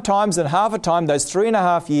time, times and half a time, those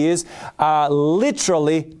 3.5 years are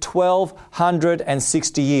literally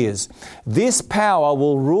 1,260 years. This power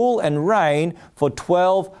will rule and reign for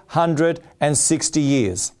 1,260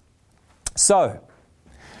 years. So,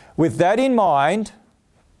 with that in mind,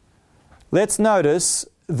 let's notice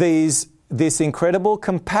this incredible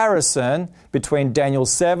comparison between Daniel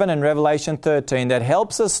 7 and Revelation 13 that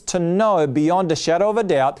helps us to know beyond a shadow of a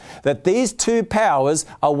doubt that these 2 powers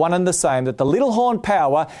are one and the same, that the little horn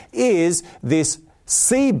power is this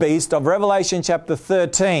sea beast of Revelation chapter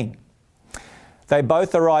 13. They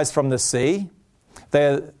both arise from the sea.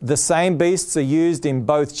 The same beasts are used in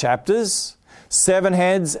both chapters. 7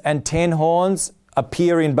 heads and 10 horns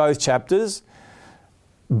appear in both chapters.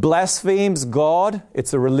 Blasphemes God,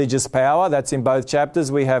 it's a religious power, that's in both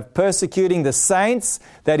chapters. We have persecuting the saints,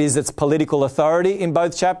 that is its political authority in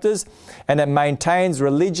both chapters, and it maintains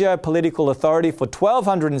religio-political authority for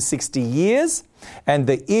 1,260 years, and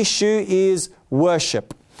the issue is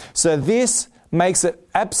worship. So this makes it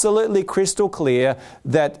absolutely crystal clear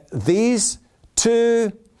that these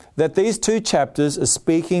two chapters are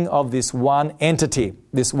speaking of this one entity,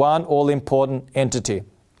 this one all-important entity.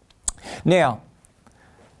 Now,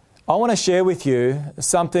 I want to share with you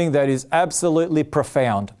something that is absolutely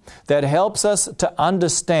profound, that helps us to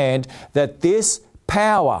understand that this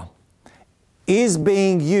power is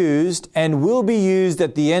being used and will be used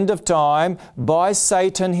at the end of time by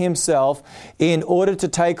Satan himself in order to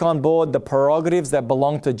take on board the prerogatives that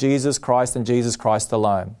belong to Jesus Christ and Jesus Christ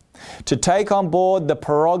alone. To take on board the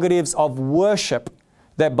prerogatives of worship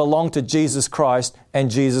that belong to Jesus Christ and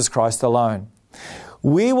Jesus Christ alone.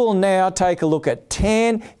 We will now take a look at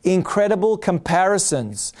 10 incredible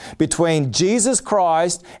comparisons between Jesus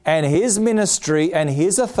Christ and His ministry and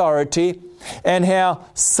His authority, and how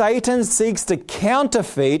Satan seeks to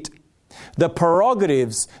counterfeit the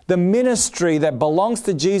prerogatives, the ministry that belongs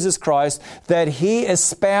to Jesus Christ that He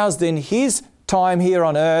espoused in His time here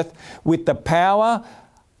on earth with the power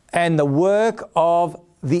and the work of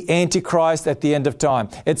the Antichrist at the end of time.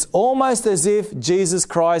 It's almost as if Jesus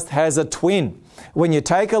Christ has a twin. When you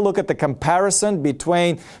take a look at the comparison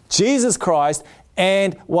between Jesus Christ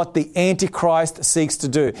and what the Antichrist seeks to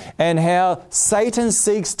do, and how Satan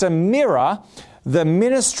seeks to mirror the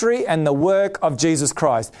ministry and the work of Jesus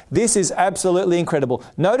Christ. This is absolutely incredible.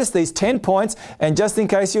 Notice these 10 points, and just in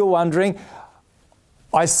case you're wondering,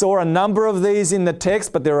 I saw a number of these in the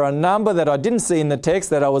text, but there are a number that I didn't see in the text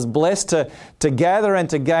that I was blessed to gather and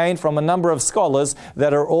to gain from a number of scholars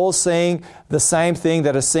that are all seeing the same thing,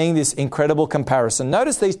 that are seeing this incredible comparison.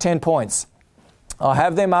 Notice these 10 points. I'll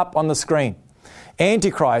have them up on the screen.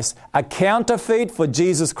 Antichrist, a counterfeit for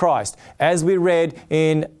Jesus Christ, as we read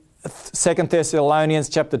in 2 Thessalonians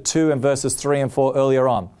chapter 2 and verses 3 and 4 earlier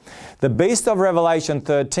on. The beast of Revelation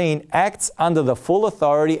 13 acts under the full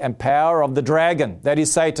authority and power of the dragon, that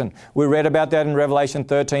is Satan. We read about that in Revelation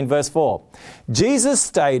 13 verse 4. Jesus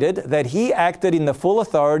stated that he acted in the full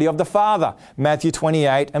authority of the Father, Matthew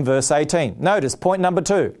 28 and verse 18. Notice point number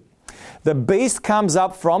 2. The beast comes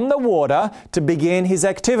up from the water to begin his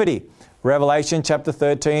activity. Revelation chapter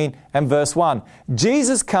 13 and verse 1.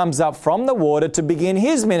 Jesus comes up from the water to begin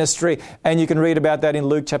his ministry, and you can read about that in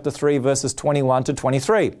Luke chapter 3 verses 21 to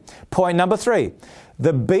 23. Point number 3.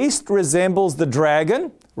 The beast resembles the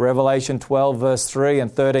dragon, Revelation 12 verse 3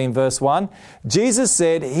 and 13 verse 1. Jesus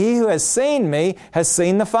said, "He who has seen me has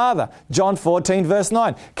seen the Father." John 14 verse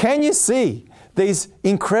 9. Can you see these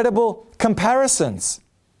incredible comparisons?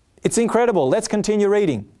 It's incredible. Let's continue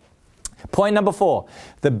reading. Point number 4.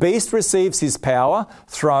 The beast receives his power,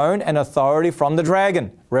 throne, and authority from the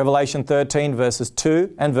dragon. Revelation 13 verses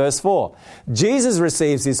 2 and verse 4. Jesus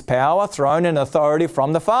receives his power, throne, and authority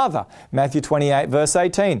from the Father. Matthew 28 verse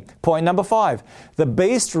 18. Point number 5. The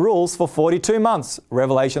beast rules for 42 months.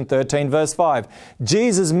 Revelation 13 verse 5.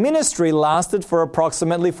 Jesus' ministry lasted for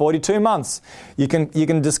approximately 42 months. You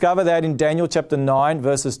can discover that in Daniel chapter 9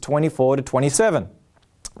 verses 24 to 27.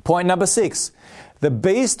 Point number 6. The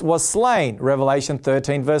beast was slain, Revelation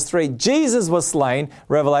 13 verse 3. Jesus was slain,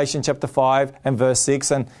 Revelation chapter 5 and verse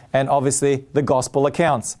 6, and obviously the gospel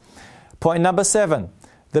accounts. Point number 7.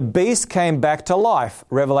 The beast came back to life,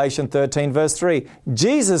 Revelation 13 verse 3.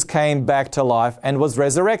 Jesus came back to life and was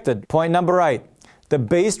resurrected. Point number 8. The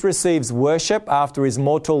beast receives worship after his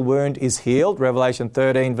mortal wound is healed, Revelation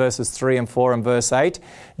 13 verses 3 and 4 and verse 8.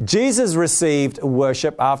 Jesus received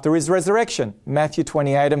worship after his resurrection, Matthew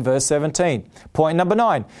 28 and verse 17. Point number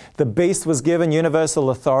 9. The beast was given universal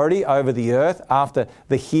authority over the earth after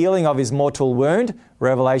the healing of his mortal wound,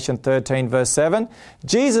 Revelation 13 verse 7.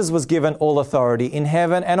 Jesus was given all authority in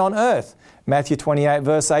heaven and on earth, Matthew 28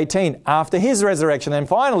 verse 18, after his resurrection. And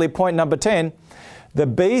finally, point number 10. The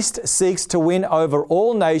beast seeks to win over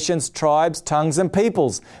all nations, tribes, tongues, and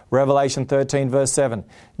peoples. Revelation 13 verse 7.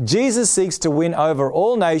 Jesus seeks to win over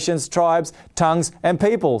all nations, tribes, tongues, and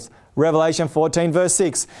peoples. Revelation 14 verse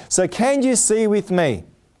 6. So can you see with me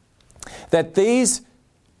that this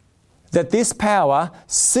power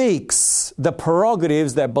seeks the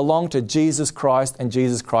prerogatives that belong to Jesus Christ and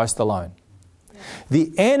Jesus Christ alone?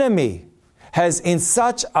 The enemy has in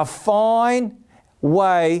such a fine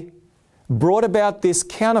way brought about this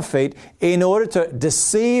counterfeit in order to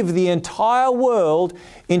deceive the entire world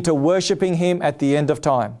into worshipping him at the end of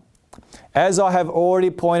time. As I have already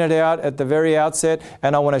pointed out at the very outset,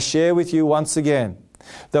 and I want to share with you once again,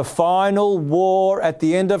 the final war at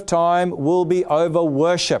the end of time will be over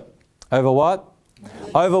worship. Over what?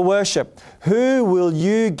 Over worship. Who will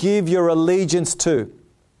you give your allegiance to?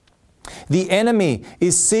 The enemy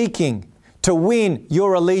is seeking to win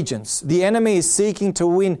your allegiance. The enemy is seeking to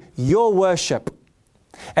win your worship.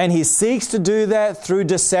 And he seeks to do that through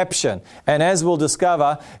deception. And as we'll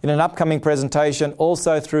discover in an upcoming presentation,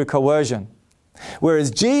 also through coercion. Whereas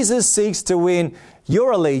Jesus seeks to win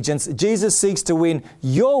your allegiance, Jesus seeks to win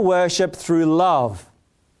your worship through love,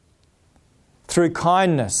 through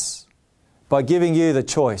kindness, by giving you the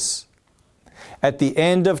choice. At the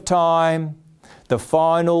end of time, the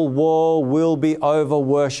final war will be over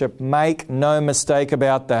worship. Make no mistake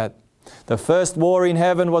about that. The first war in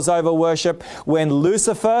heaven was over worship when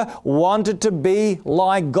Lucifer wanted to be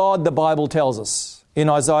like God, the Bible tells us in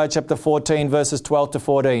Isaiah chapter 14 verses 12 to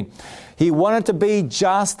 14. He wanted to be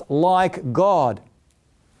just like God.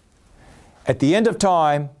 At the end of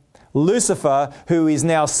time, Lucifer, who is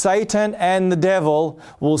now Satan and the devil,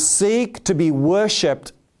 will seek to be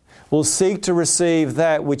worshipped, will seek to receive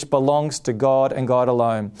that which belongs to God and God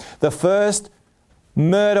alone. The first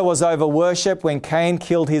murder was over worship when Cain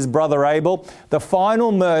killed his brother Abel. The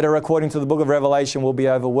final murder, according to the book of Revelation, will be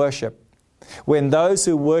over worship, when those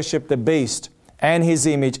who worship the beast and his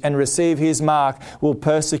image and receive his mark will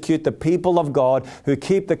persecute the people of God who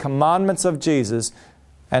keep the commandments of Jesus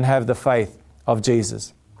and have the faith of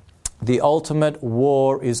Jesus. The ultimate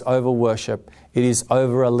war is over worship. It is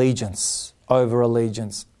over allegiance. over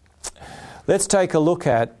allegiance. Let's take a look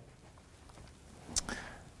at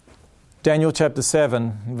Daniel chapter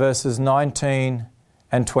 7, verses 19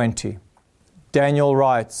 and 20. Daniel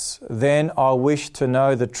writes, "Then I wished to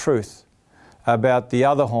know the truth about the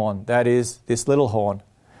other horn," that is, this little horn,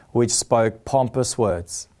 "which spoke pompous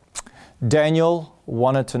words." Daniel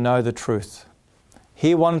wanted to know the truth.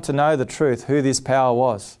 He wanted to know the truth, who this power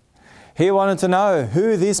was. He wanted to know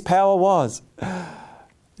who this power was.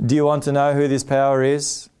 Do you want to know who this power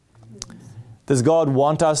is? Does God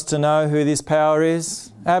want us to know who this power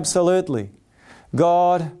is? Absolutely.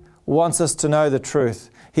 God wants us to know the truth.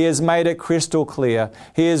 He has made it crystal clear.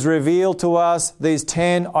 He has revealed to us these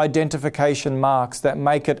 10 identification marks that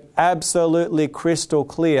make it absolutely crystal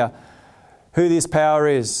clear who this power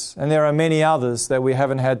is. And there are many others that we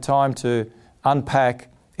haven't had time to unpack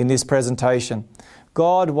in this presentation.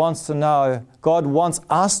 God wants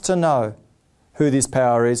us to know who this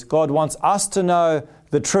power is. God wants us to know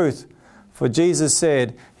the truth. For Jesus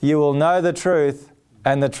said, "You will know the truth,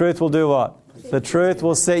 and the truth will do what? The truth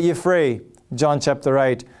will set you free." John chapter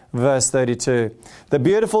 8, verse 32. The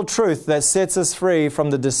beautiful truth that sets us free from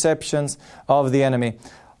the deceptions of the enemy.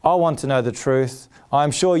 I want to know the truth.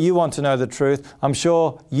 I'm sure you want to know the truth. I'm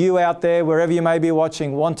sure you out there, wherever you may be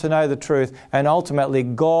watching, want to know the truth. And ultimately,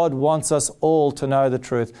 God wants us all to know the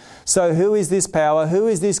truth. So who is this power? Who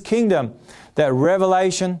is this kingdom that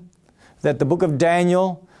Revelation, that the book of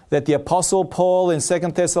Daniel, that the Apostle Paul in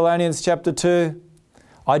 2 Thessalonians chapter 2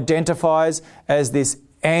 identifies as this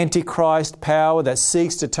Antichrist power that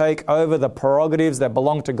seeks to take over the prerogatives that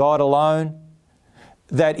belong to God alone,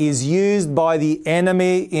 that is used by the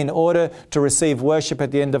enemy in order to receive worship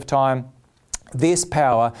at the end of time? This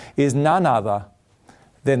power is none other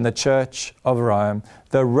than the Church of Rome,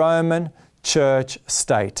 the Roman church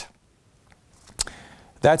state.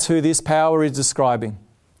 That's who this power is describing.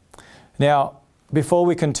 Now, before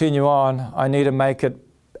we continue on, I need to make it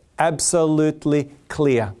absolutely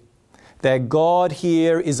clear that God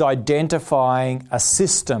here is identifying a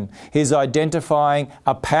system. He's identifying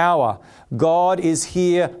a power. God is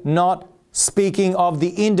here not speaking of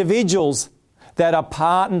the individuals that are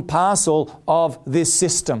part and parcel of this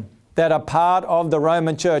system, that are part of the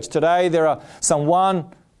Roman Church. Today there are some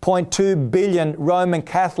 1.2 billion Roman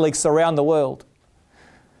Catholics around the world.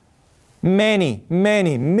 Many,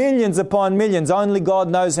 millions upon millions, only God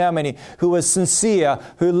knows how many, who are sincere,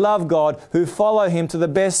 who love God, who follow Him to the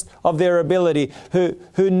best of their ability,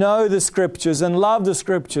 who know the Scriptures and love the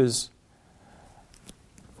Scriptures.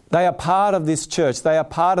 They are part of this church. They are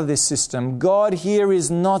part of this system. God here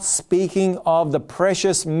is not speaking of the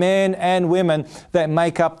precious men and women that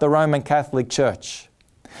make up the Roman Catholic Church.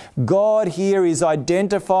 God here is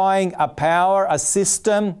identifying a power, a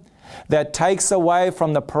system that takes away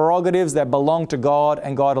from the prerogatives that belong to God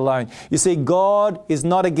and God alone. You see, God is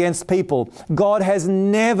not against people. God has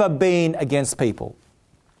never been against people.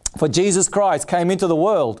 For Jesus Christ came into the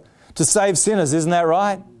world to save sinners, isn't that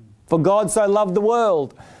right? For God so loved the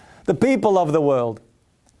world, the people of the world.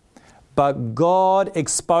 But God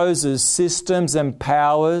exposes systems and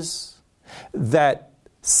powers that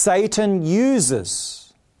Satan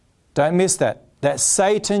uses. Don't miss that. That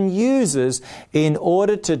Satan uses in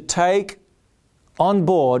order to take on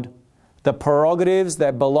board the prerogatives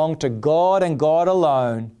that belong to God and God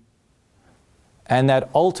alone. And that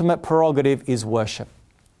ultimate prerogative is worship.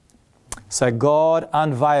 So God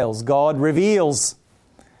unveils, God reveals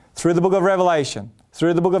through the book of Revelation,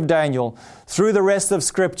 through the book of Daniel, through the rest of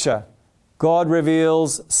Scripture, God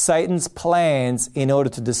reveals Satan's plans in order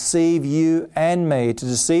to deceive you and me, to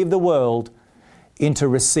deceive the world into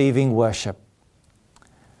receiving worship.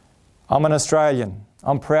 I'm an Australian.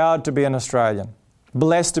 I'm proud to be an Australian.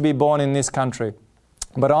 Blessed to be born in this country.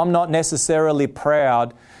 But I'm not necessarily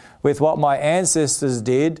proud with what my ancestors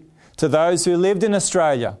did to those who lived in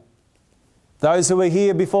Australia. Those who were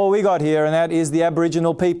here before we got here, and that is the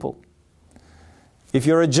Aboriginal people. If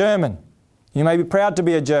you're a German, you may be proud to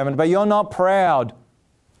be a German, but you're not proud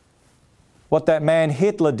what that man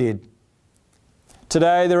Hitler did.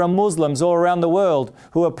 Today there are Muslims all around the world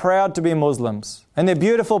who are proud to be Muslims. And they're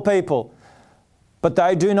beautiful people. But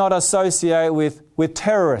they do not associate with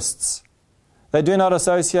terrorists. They do not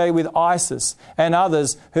associate with ISIS and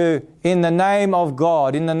others who, in the name of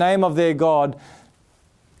God, in the name of their God,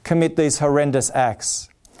 commit these horrendous acts.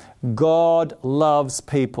 God loves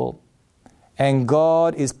people. And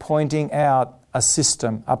God is pointing out a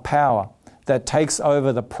system, a power that takes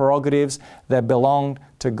over the prerogatives that belong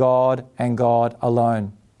to God and God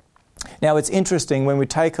alone. Now it's interesting when we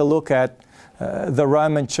take a look at the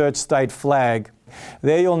Roman Church state flag.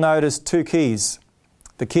 There you'll notice two keys.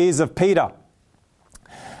 The keys of Peter.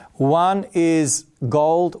 One is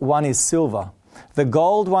gold, one is silver. The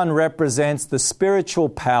gold one represents the spiritual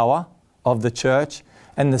power of the church,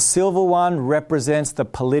 and the silver one represents the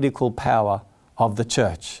political power of the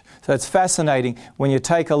church. So it's fascinating when you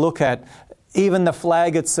take a look at even the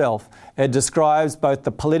flag itself. It describes both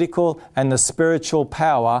the political and the spiritual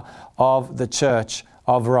power of the Church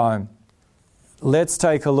of Rome. Let's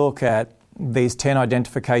take a look at these 10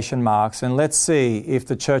 identification marks and let's see if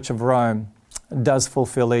the Church of Rome does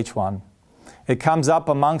fulfill each one. It comes up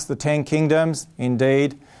amongst the 10 kingdoms.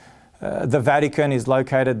 Indeed, the Vatican is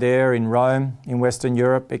located there in Rome, in Western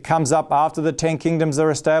Europe. It comes up after the 10 kingdoms are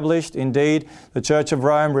established. Indeed, the Church of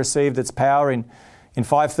Rome received its power in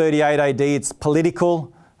 538 AD, its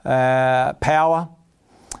political power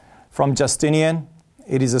from Justinian.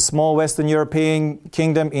 It is a small Western European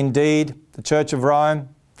kingdom. Indeed, the Church of Rome,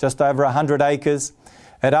 just over 100 acres.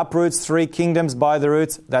 It uproots 3 kingdoms by the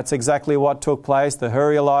roots. That's exactly what took place. The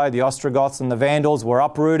Heruli, the Ostrogoths and the Vandals were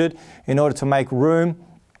uprooted in order to make room,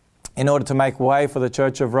 in order to make way for the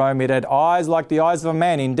Church of Rome. It had eyes like the eyes of a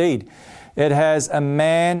man. Indeed, it has a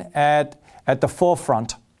man at the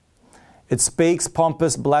forefront. It speaks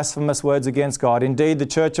pompous, blasphemous words against God. Indeed, the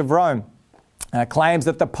Church of Rome claims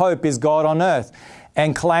that the Pope is God on earth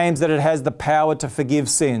and claims that it has the power to forgive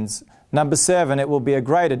sins. Number 7, it will be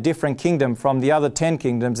a different kingdom from the other 10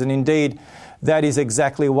 kingdoms. And indeed, that is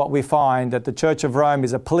exactly what we find, that the Church of Rome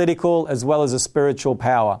is a political as well as a spiritual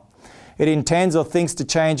power. It intends or thinks to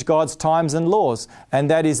change God's times and laws. And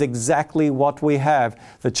that is exactly what we have.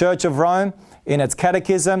 The Church of Rome, in its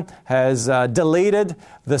catechism, has deleted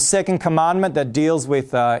the second commandment that deals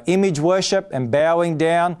with image worship and bowing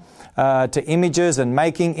down to images and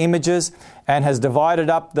making images, and has divided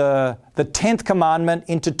up the 10th commandment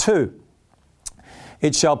into 2.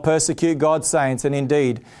 It shall persecute God's saints. And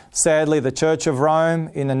indeed, sadly, the Church of Rome,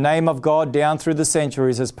 in the name of God, down through the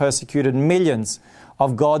centuries, has persecuted millions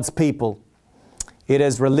of God's people. It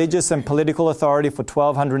has religious and political authority for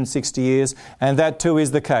 1260 years, and that too is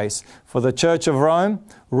the case. For the Church of Rome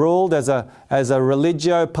ruled as a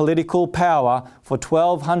religio-political power for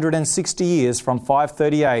 1260 years, from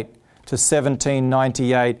 538 to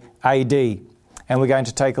 1798 AD. And we're going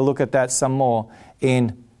to take a look at that some more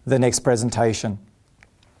in the next presentation.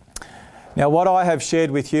 Now, what I have shared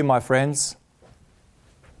with you, my friends,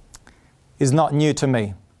 is not new to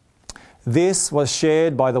me. This was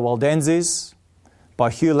shared by the Waldenses, by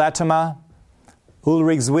Hugh Latimer,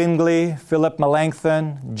 Ulrich Zwingli, Philip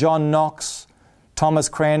Melanchthon, John Knox, Thomas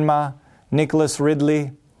Cranmer, Nicholas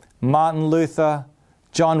Ridley, Martin Luther,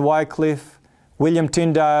 John Wycliffe, William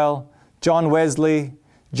Tyndale, John Wesley,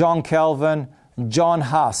 John Calvin, John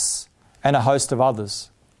Huss, and a host of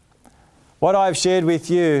others. What I've shared with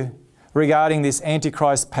you regarding this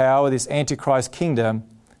Antichrist power, this Antichrist kingdom,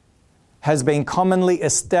 has been commonly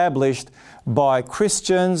established by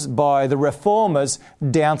Christians, by the reformers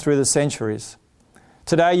down through the centuries.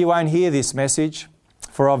 Today you won't hear this message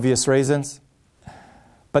for obvious reasons,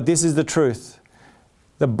 but this is the truth.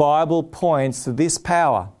 The Bible points to this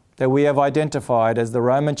power that we have identified as the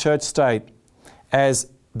Roman Church state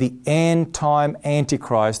as the end-time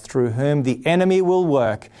Antichrist, through whom the enemy will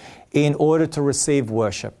work in order to receive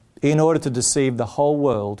worship, in order to deceive the whole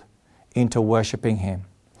world into worshipping him.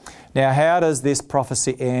 Now, how does this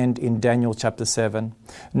prophecy end in Daniel chapter 7?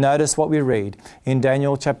 Notice what we read in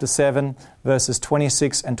Daniel chapter 7, verses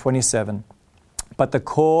 26 and 27. But the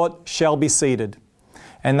court shall be seated,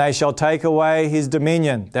 and they shall take away his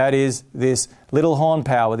dominion, that is, this little horn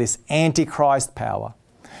power, this Antichrist power,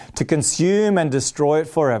 to consume and destroy it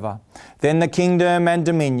forever. Then the kingdom and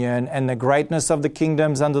dominion and the greatness of the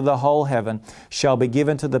kingdoms under the whole heaven shall be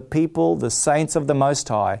given to the people, the saints of the Most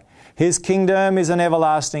High. His kingdom is an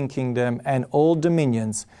everlasting kingdom, and all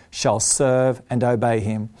dominions shall serve and obey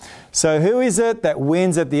him. So who is it that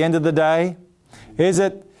wins at the end of the day? Is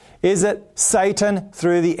it Satan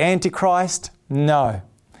through the Antichrist? No.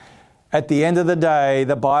 At the end of the day,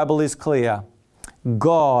 the Bible is clear.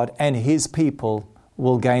 God and his people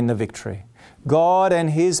will gain the victory. God and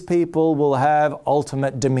his people will have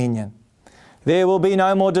ultimate dominion. There will be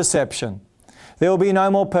no more deception. There will be no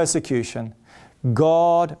more persecution.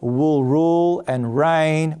 God will rule and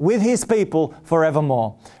reign with his people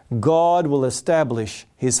forevermore. God will establish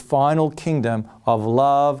his final kingdom of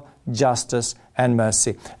love, justice, and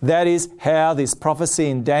mercy. That is how this prophecy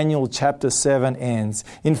in Daniel chapter 7 ends.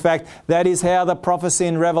 In fact, that is how the prophecy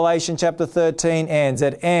in Revelation chapter 13 ends.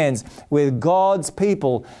 It ends with God's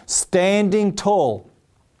people standing tall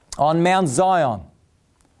on Mount Zion,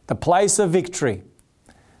 the place of victory,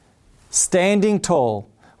 standing tall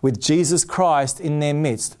with Jesus Christ in their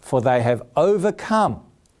midst, for they have overcome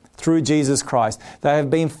through Jesus Christ. They have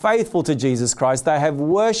been faithful to Jesus Christ. They have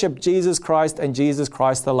worshipped Jesus Christ and Jesus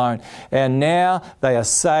Christ alone. And now they are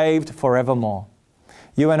saved forevermore.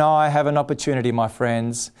 You and I have an opportunity, my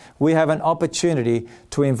friends. We have an opportunity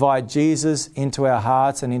to invite Jesus into our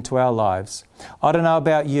hearts and into our lives. I don't know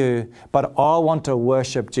about you, but I want to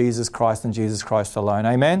worship Jesus Christ and Jesus Christ alone.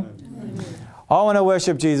 Amen? Amen. I want to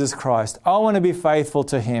worship Jesus Christ. I want to be faithful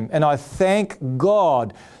to Him. And I thank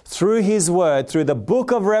God through His Word, through the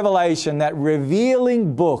book of Revelation, that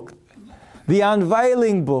revealing book, the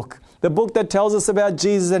unveiling book, the book that tells us about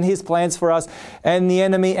Jesus and His plans for us and the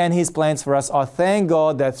enemy and his plans for us. I thank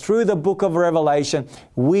God that through the book of Revelation,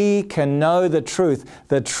 we can know the truth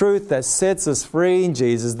that sets us free in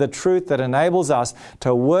Jesus, the truth that enables us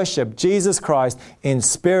to worship Jesus Christ in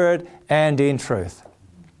spirit and in truth.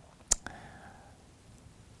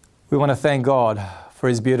 We want to thank God for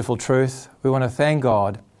His beautiful truth. We want to thank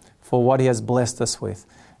God for what He has blessed us with.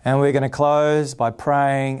 And we're going to close by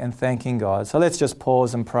praying and thanking God. So let's just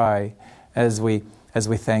pause and pray as we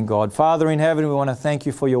thank God. Father in heaven, we want to thank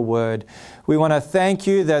You for Your Word. We want to thank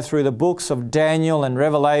You that through the books of Daniel and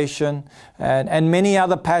Revelation and many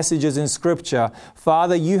other passages in Scripture,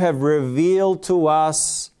 Father, You have revealed to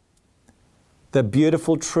us the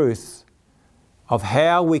beautiful truth of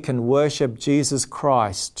how we can worship Jesus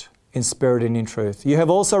Christ in spirit and in truth. You have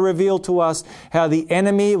also revealed to us how the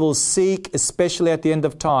enemy will seek, especially at the end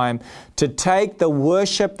of time, to take the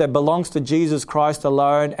worship that belongs to Jesus Christ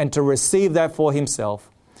alone and to receive that for himself.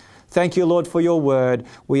 Thank You, Lord, for Your Word.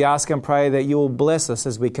 We ask and pray that You will bless us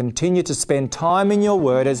as we continue to spend time in Your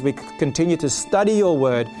Word, as we continue to study Your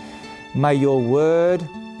Word. May Your Word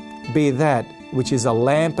be that which is a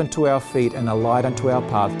lamp unto our feet and a light unto our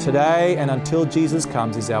path. Today and until Jesus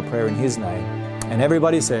comes is our prayer in His name. And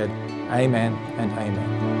everybody said, Amen and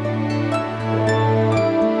amen.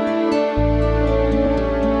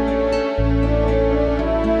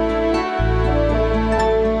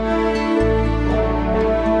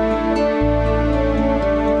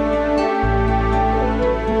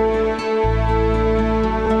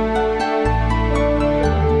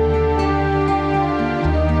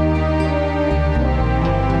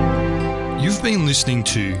 You've been listening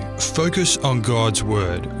to Focus on God's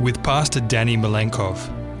Word with Pastor Danny Malenkov,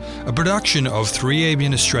 a production of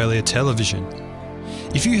 3ABN Australia Television.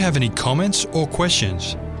 If you have any comments or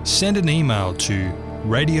questions, send an email to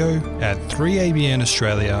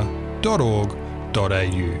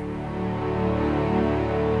radio@3abnaustralia.org.au.